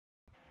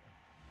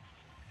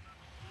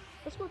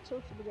Let's go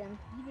toasted again.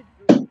 You did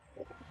great.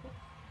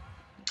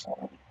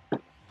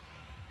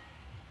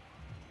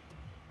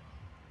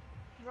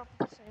 Drop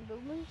the same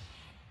buildings.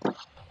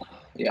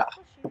 Yeah.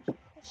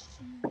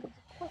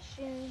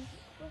 Questions.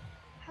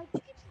 How'd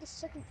you get to the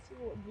second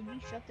floor? Did you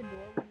shut the door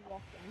when you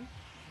walked in?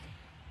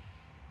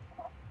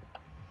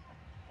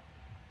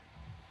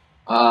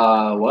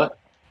 What?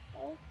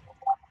 Oh.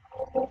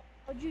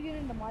 How'd you get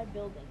into my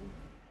building?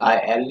 I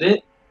edited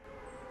it.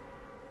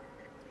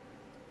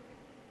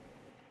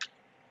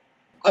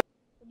 What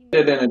do you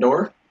Did mean? it in a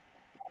door.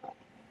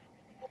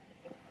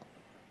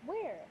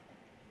 Where?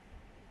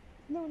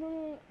 No.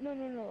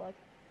 Like,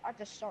 at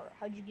the start,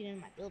 how'd you get in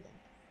my building?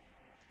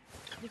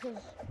 Because,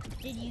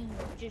 did you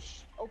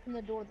just open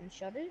the door then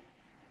shut it?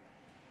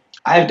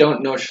 I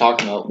don't know what you're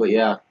talking about, but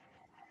yeah.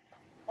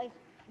 Like,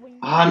 when you...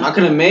 I'm not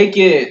gonna make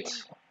it.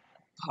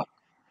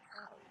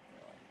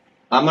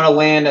 I'm gonna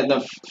land at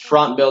the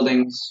front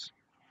buildings.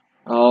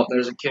 Oh,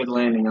 there's a kid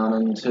landing on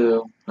him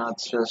too.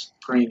 That's just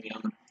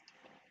premium.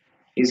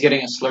 He's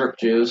getting a slurp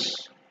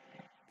juice.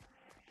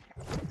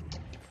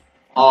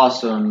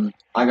 Awesome.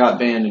 I got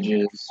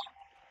bandages.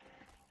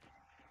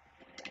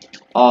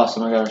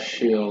 Awesome, I got a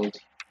shield.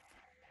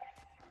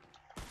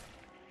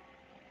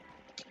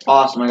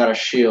 Awesome, I got a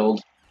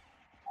shield.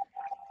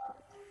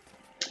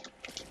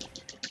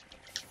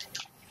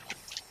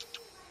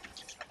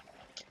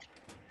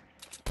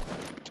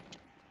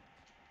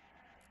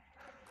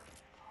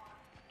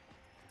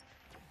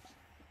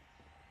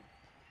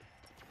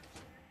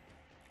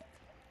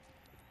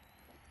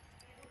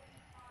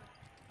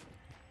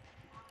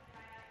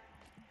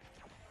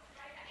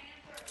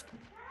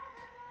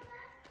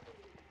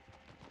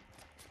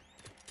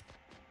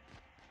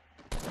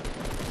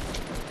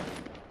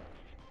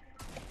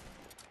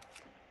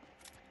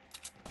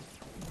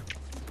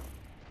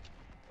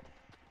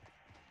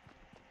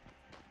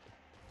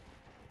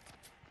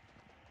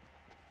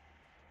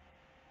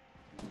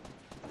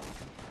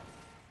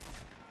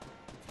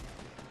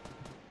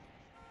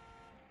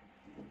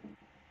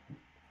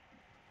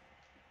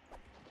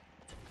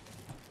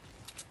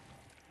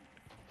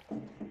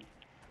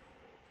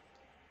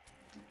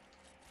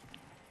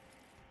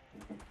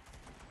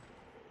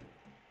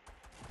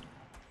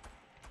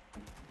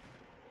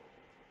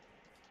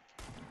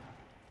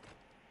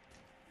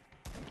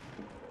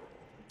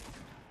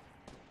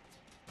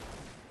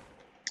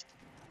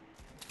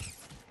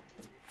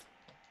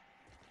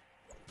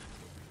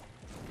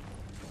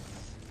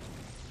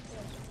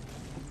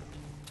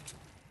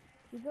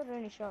 You got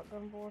any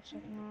shotgun bullets I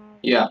can have?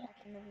 Yeah.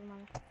 Actually, never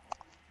mind.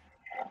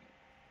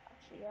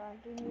 Actually, yeah, I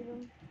do need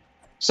them.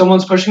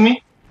 Someone's pushing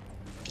me?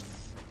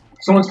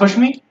 Someone's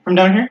pushing me from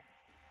down here?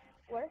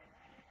 Where?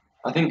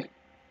 I think.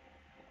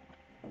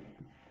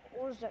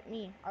 Or is that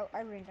me? I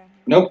ran down here.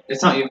 Nope,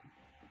 it's not you.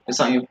 It's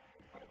not you.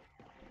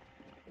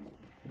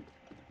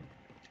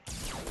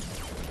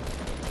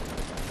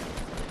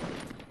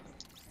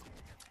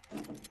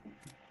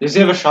 Does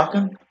he have a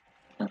shotgun?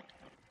 No.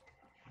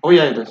 Oh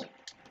yeah, he does.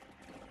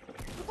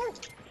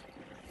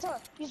 Sorry,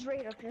 he's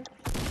right up here.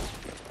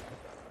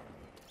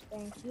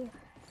 Thank you.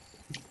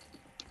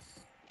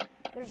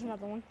 There's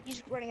another one.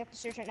 He's running up the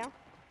stairs right now.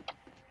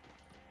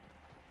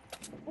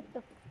 What the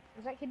f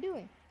is that kid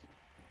doing?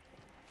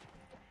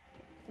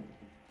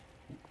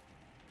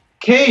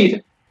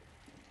 Cade!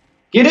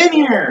 Get in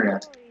here!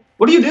 Sorry.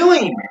 What are you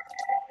doing?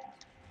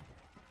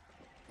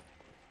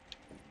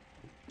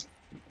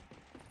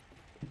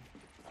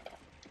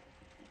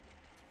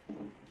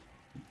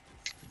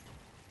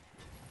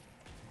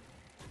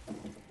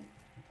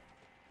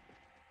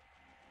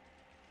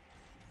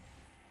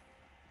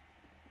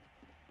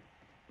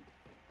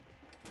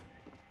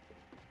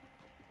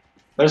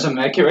 There's a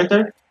medkit right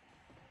there.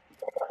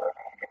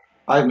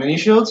 I have mini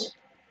shields.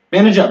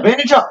 Bandage up,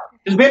 bandage up!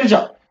 Just bandage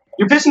up!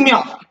 You're pissing me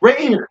off! Right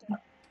here!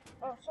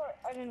 Oh, sorry,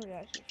 I didn't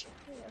realize you.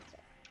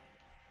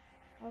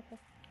 Okay.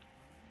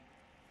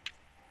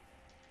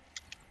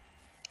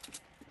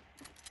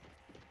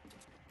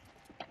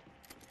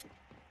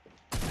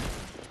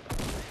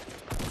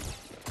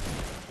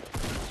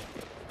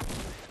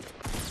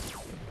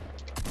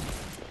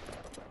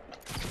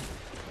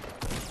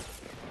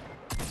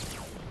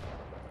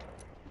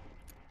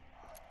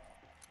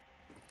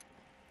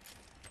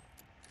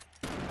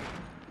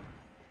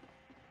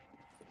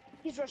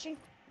 He's rushing.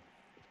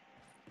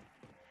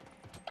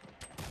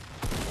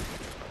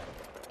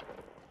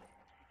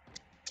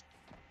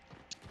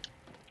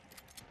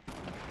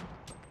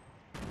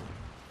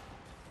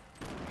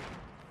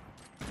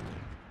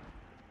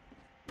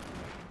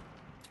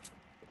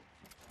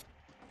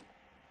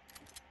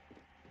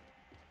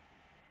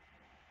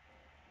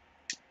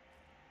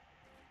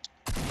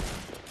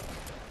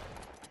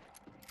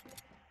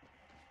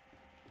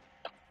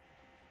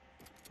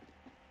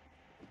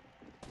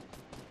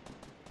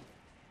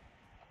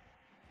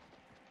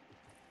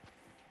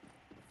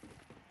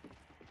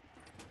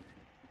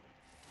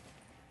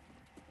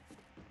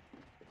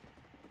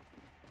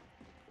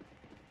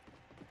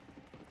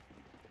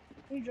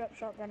 He dropped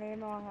shotgun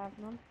ammo. I have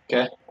none.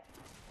 Okay.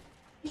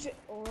 He's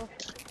oh.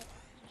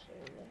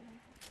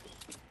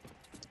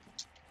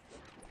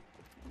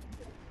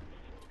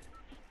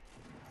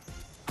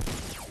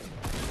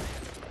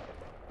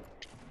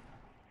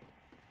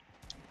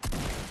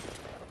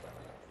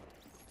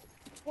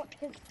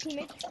 His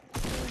teammates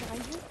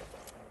behind you.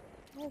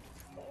 Oh,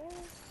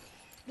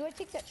 do I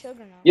take that sugar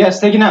now?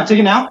 Yes, take it now. Take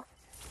it now.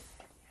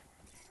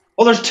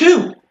 Oh, there's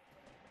two.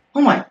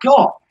 Oh my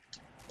god.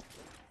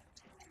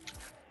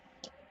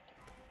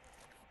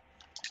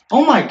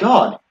 Oh my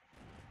god.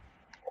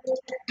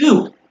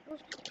 Dude,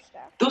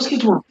 those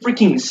kids were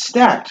freaking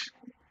stacked.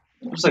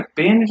 There's like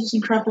bandages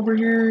and crap over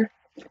here.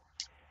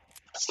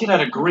 Let's get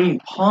out a green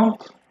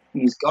pump.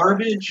 He's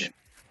garbage.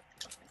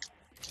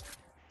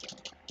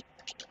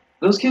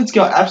 Those kids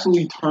got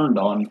absolutely turned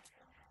on.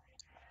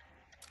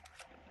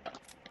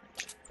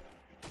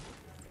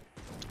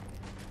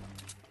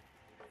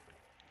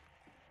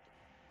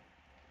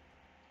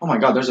 Oh my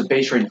god, there's a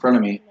base right in front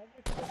of me.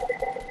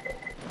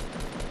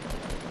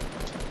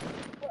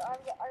 I got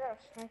a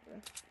sniper.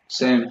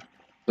 Same.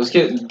 Those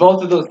kids,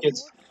 both of those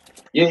kids.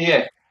 Yeah,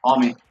 yeah, on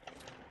me.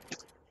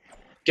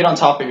 Get on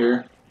top of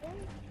here.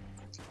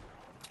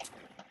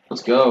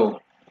 Let's go.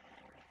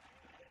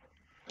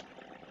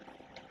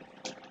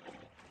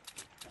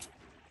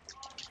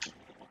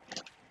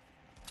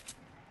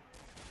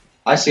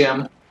 I see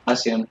him. I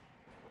see him.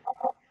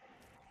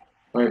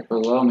 Right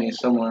below me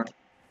somewhere.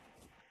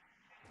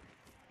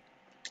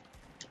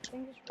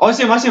 Oh, I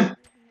see him. I see him.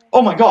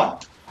 Oh my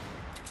god.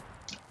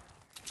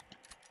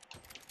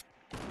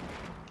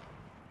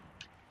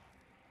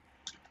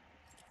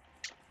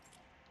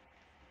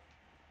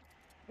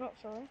 Oh,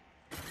 sorry.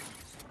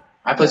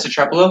 I placed a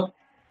trap below.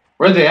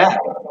 Where are they at?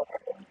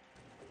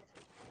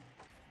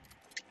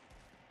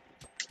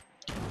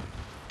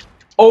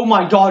 Oh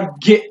my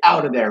god, get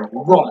out of there.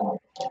 Run.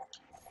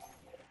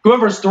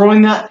 Whoever's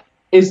throwing that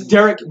is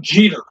Derek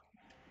Jeter.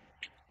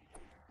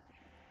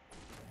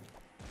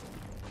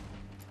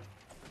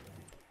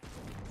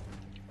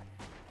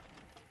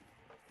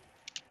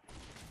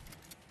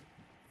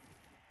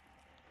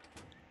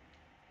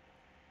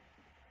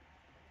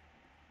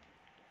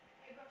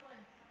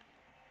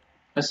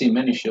 I see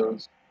many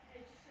shows.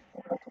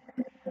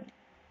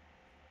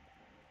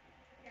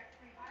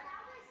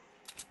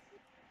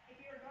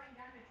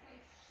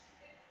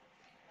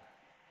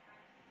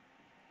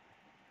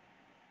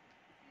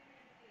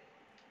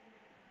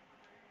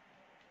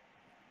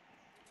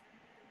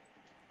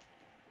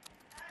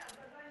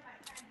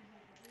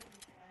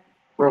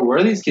 Bro, where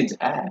are these kids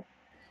at?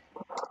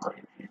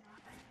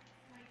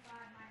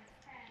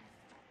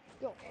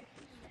 Go.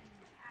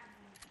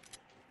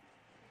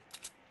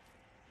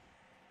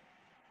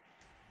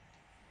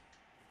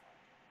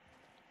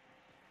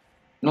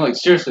 No, like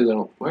seriously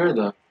though, where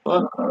the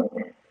fuck?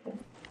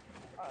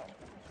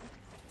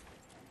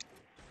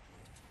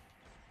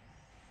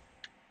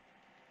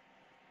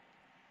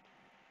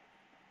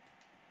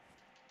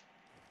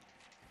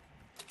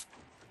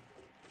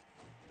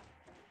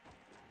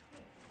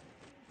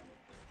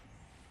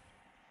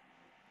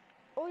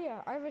 Oh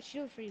yeah, I have a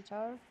shield for you,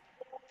 Tyler.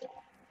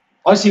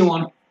 Oh, I see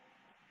one.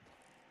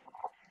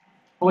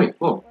 Oh wait,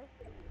 whoa.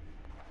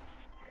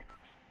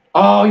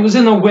 Oh, he was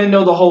in the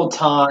window the whole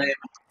time.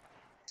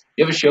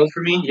 You have a shield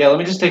for me? Yeah, let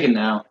me just take it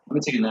now. Let me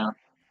take it now.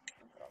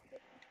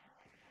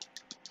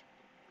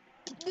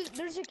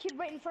 There's a kid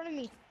right in front of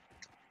me.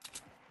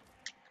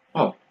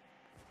 Oh.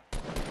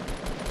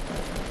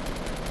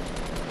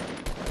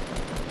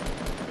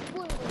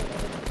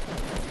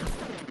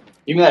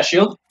 Give me that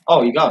shield?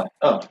 Oh, you got it.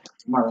 Oh,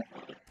 I'm alright.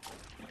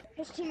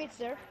 His teammate's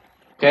there.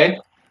 Okay.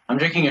 I'm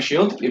drinking a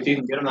shield. If you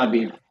can get him, that'd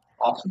be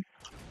awesome.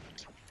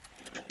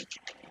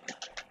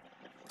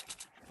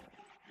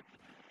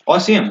 Oh, I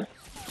see him.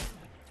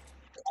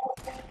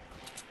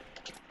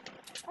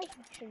 I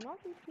should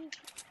not be peeking.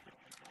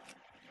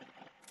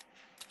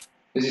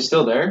 Is he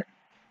still there?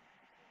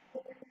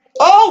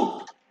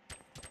 Oh!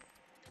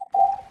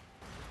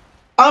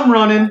 I'm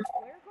running.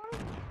 Where,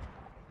 Connor?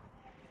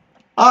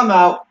 I'm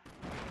out.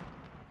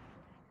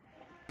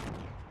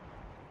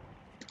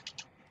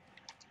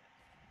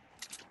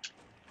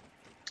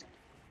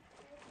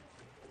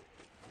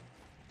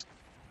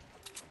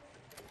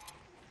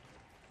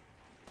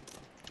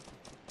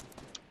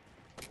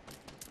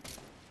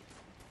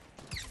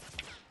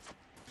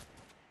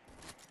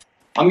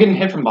 I'm getting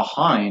hit from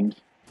behind.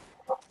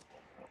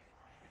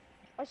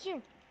 I see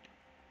him.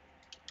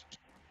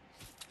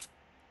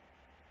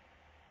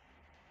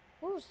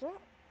 What was that?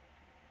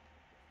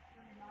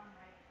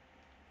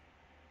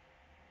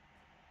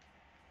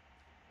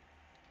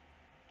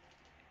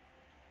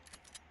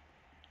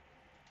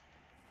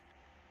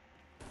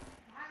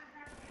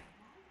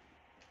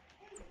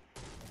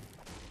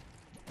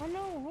 I know,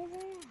 hold on.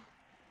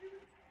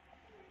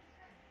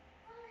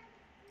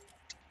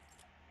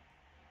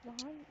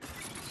 Behind.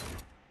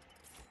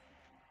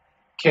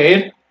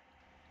 Cade,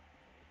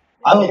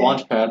 I have a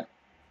launch pad.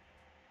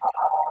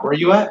 Where are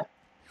you at?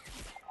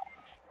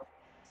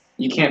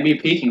 You can't be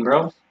peeking,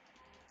 bro.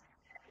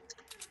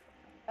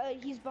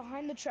 He's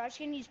behind the trash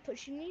can. He's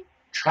pushing me.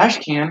 Trash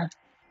can?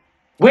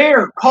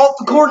 Where? Call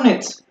the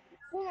coordinates.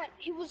 Hold on.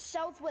 He was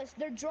southwest.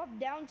 They're dropped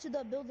down to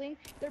the building.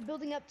 They're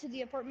building up to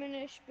the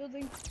apartment-ish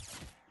building.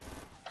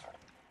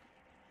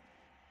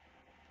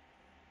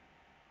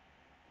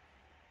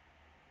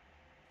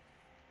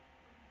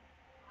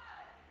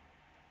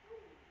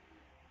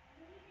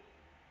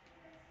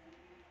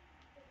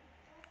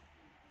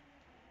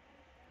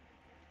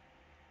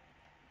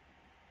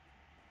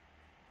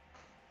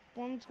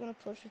 one's gonna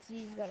push with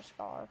you. He's got a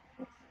scar.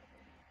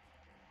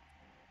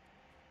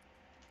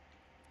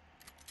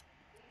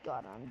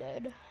 God, I'm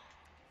dead.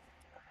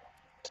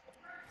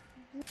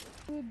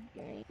 Good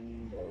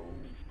game, though.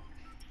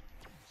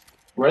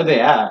 Where are they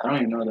at? I don't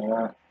even know where they're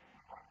at.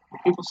 Are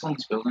people still in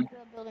this building?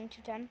 Building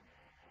 210.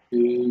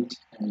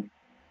 210.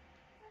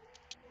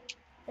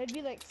 It'd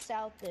be like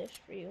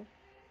south-ish for you.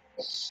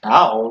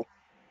 South?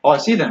 Oh, I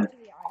see them.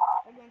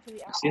 They're going to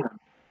the I eye. see them.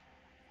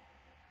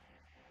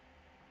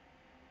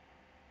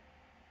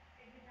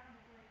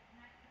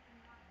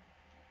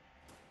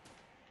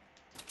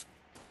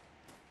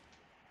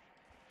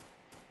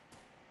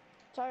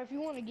 Sorry, if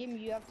you want to get me,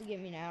 you have to get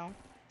me now.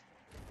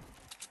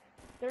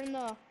 They're in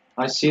the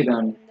I see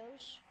them.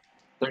 windows.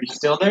 They're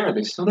still there? Are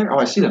they still there? Oh,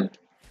 I see them.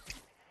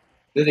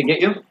 Did they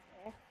get you?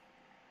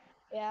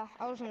 Yeah,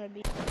 I was gonna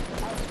be.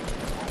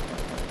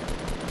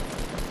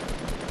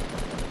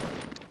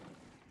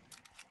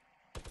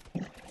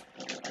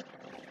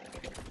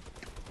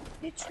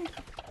 It's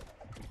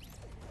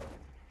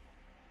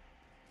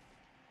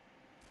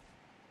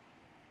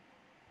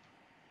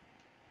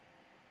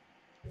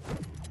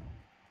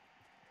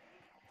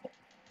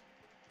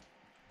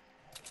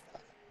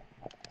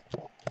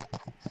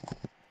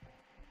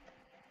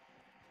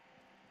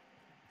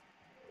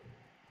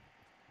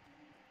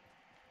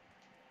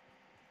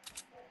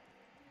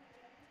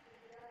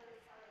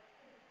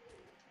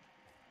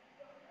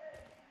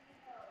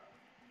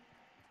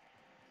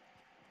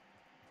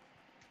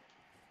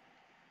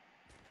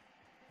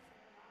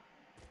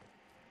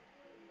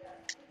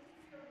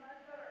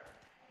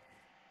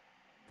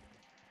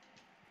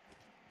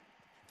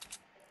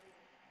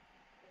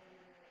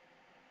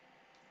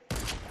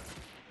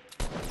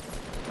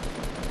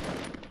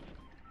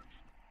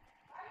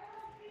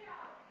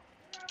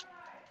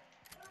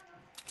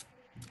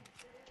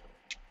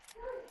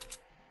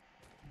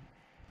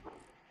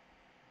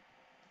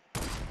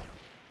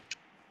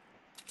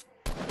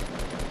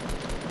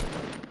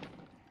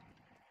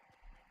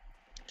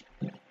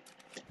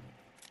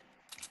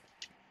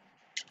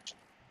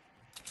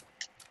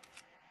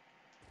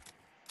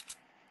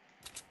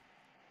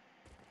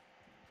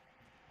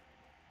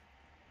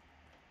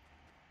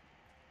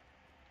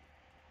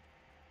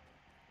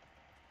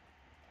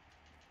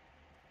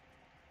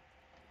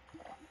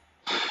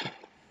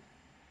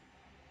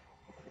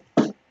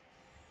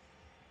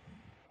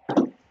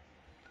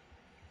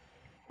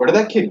Where did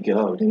that kid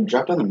go? Did he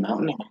drop down the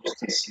mountain and I just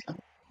didn't see him?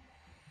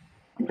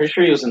 I'm pretty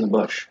sure he was in the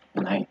bush.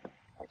 And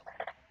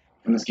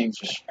this game's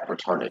just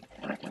retarded.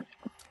 And I can't.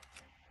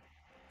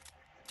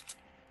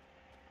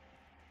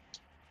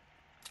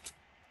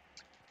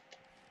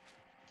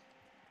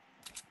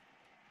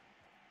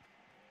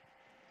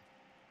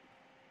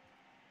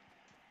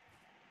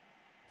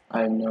 I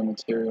have no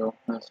material.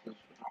 That's just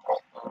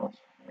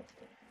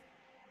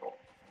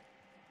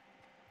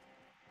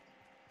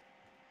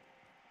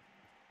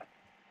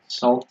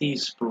Salty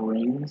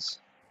Springs.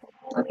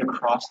 I have to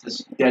cross this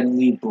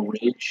deadly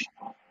bridge.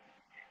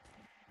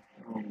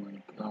 Oh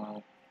my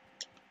god.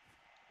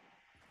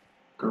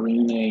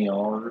 Green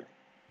AR.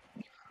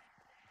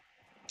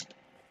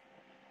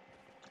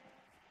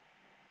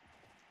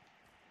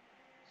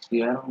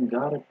 See, I don't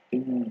got a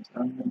thing.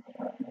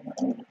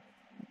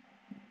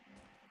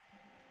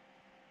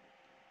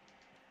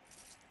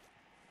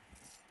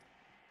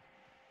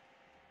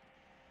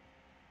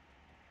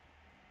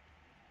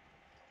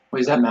 Wait,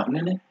 is that mountain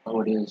in it?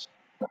 Oh, it is.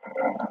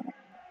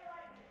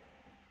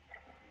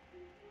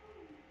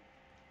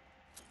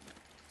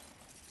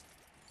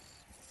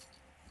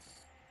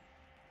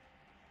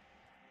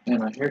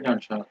 Man, I hear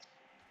gunshots.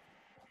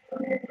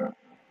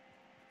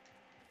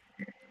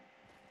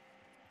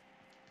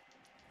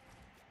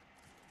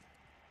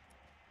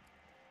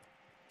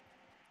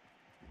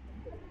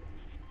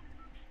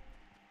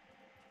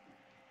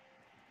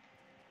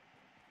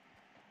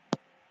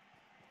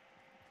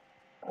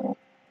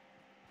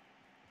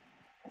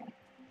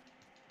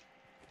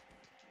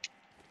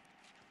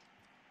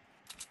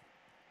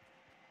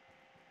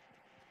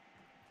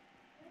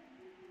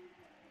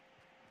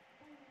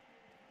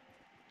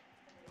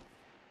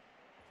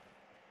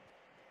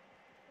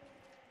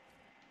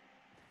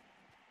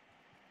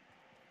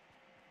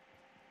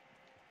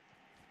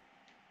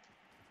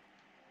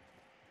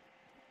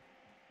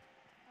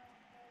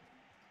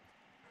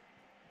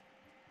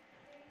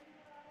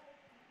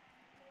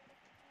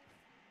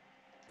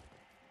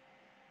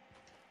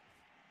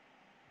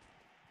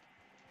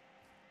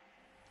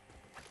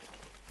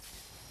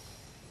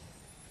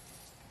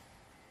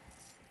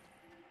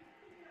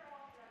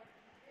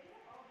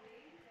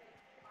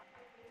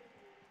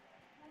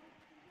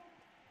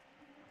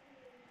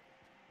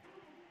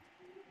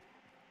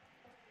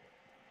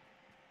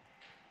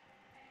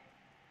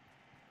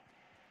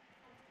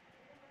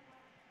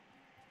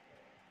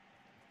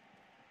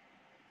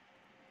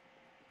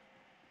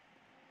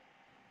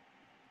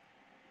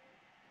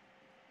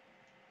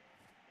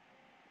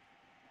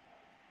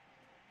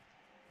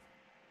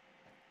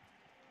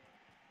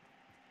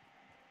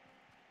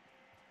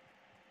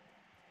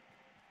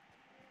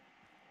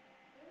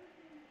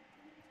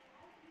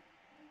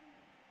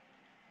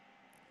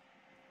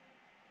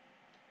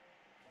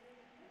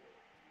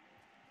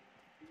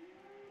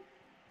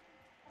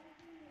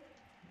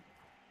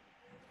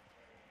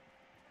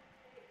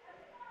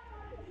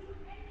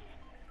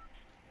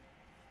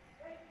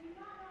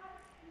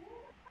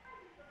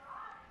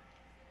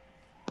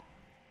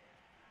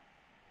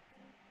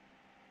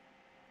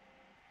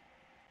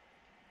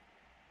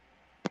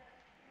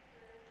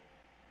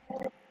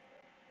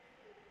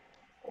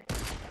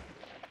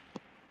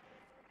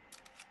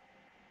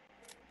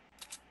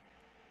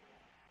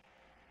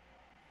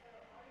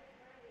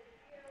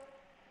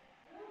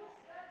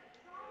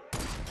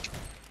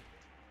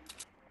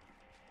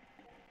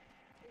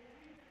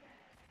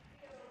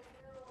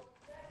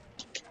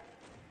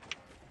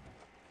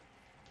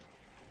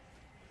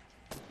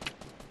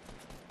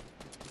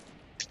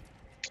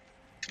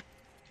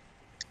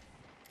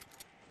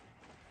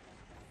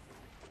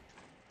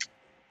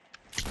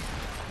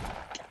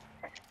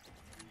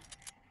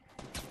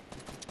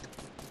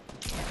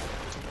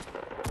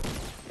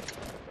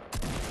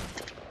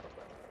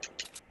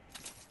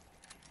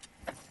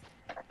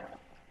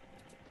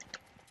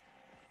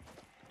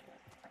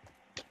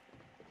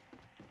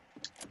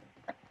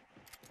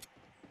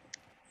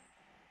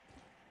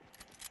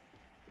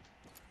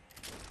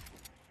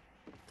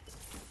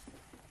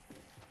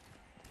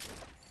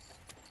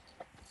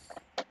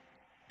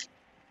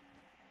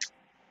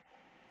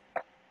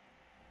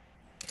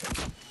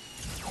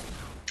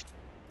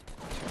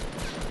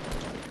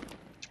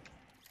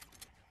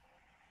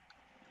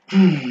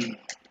 Kid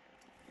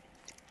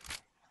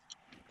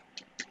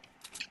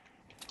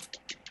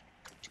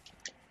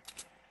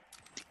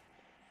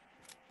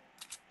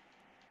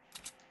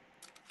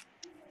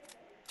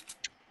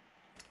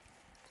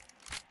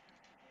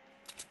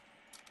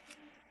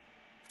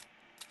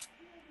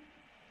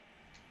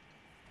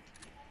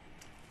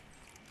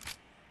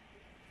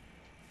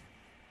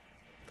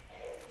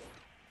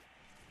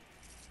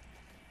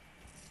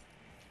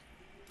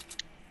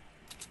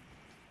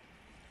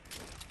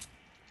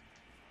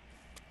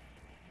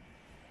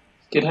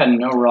had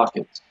no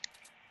rockets.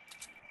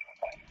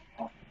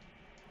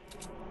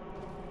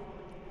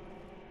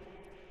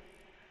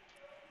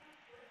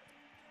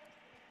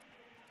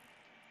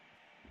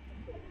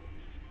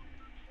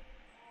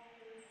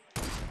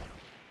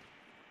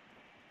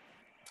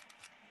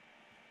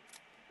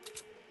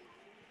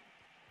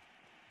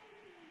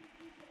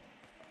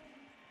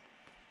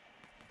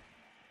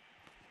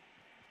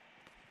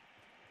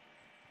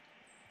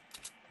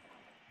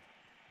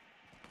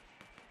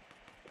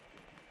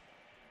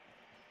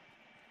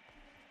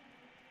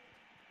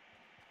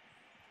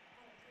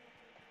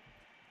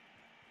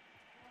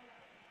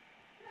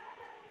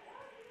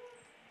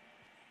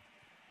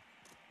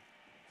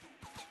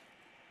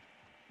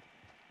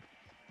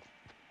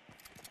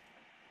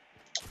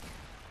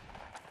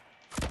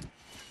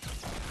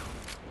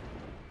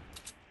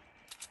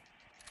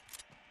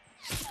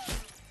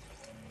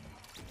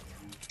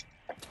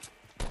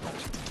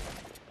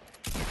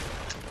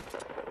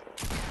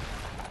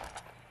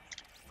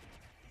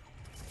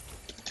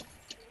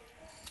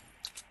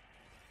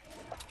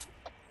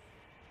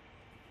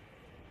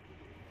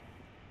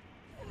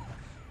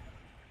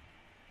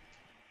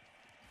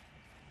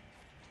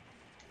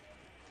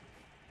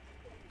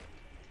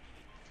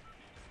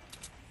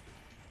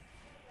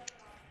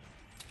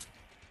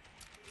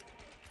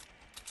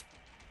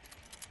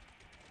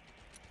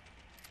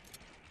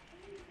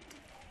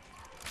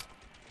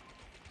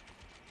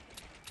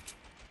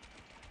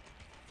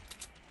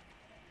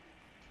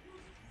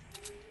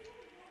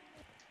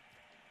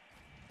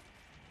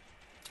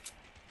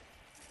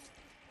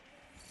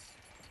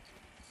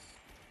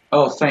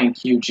 Oh,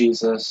 thank you,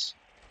 Jesus.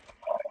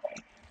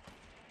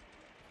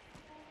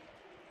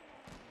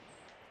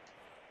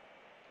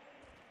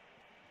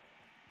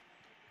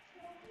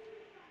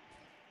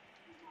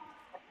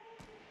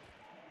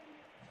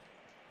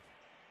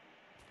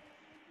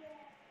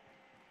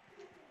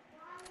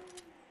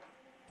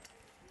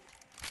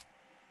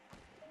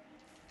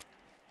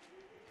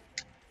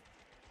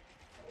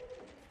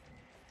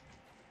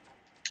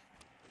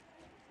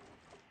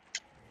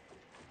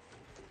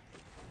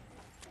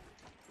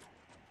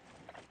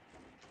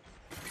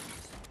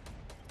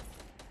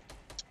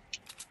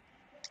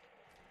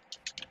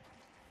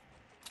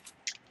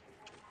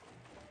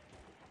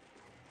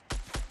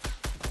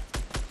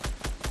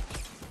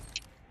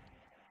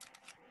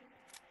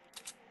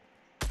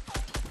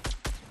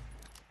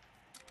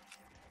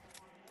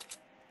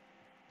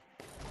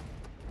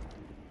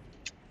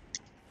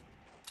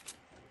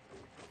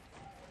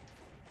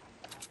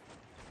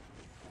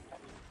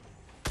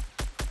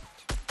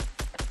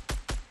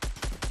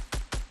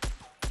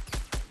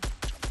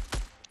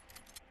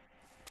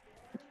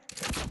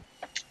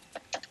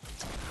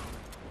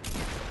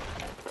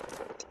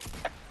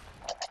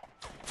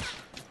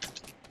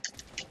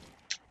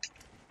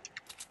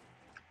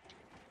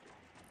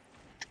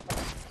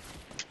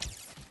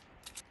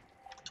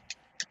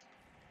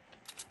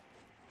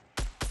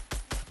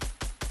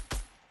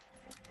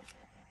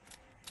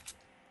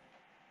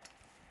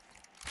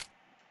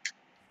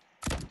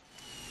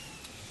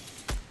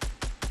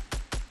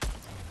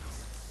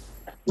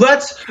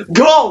 Let's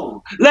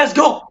go! Let's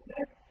go!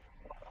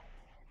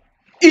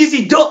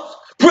 Easy duck!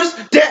 Press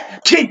that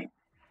key!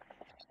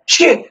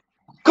 Shit!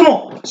 Come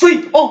on!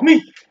 Sleep on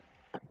me!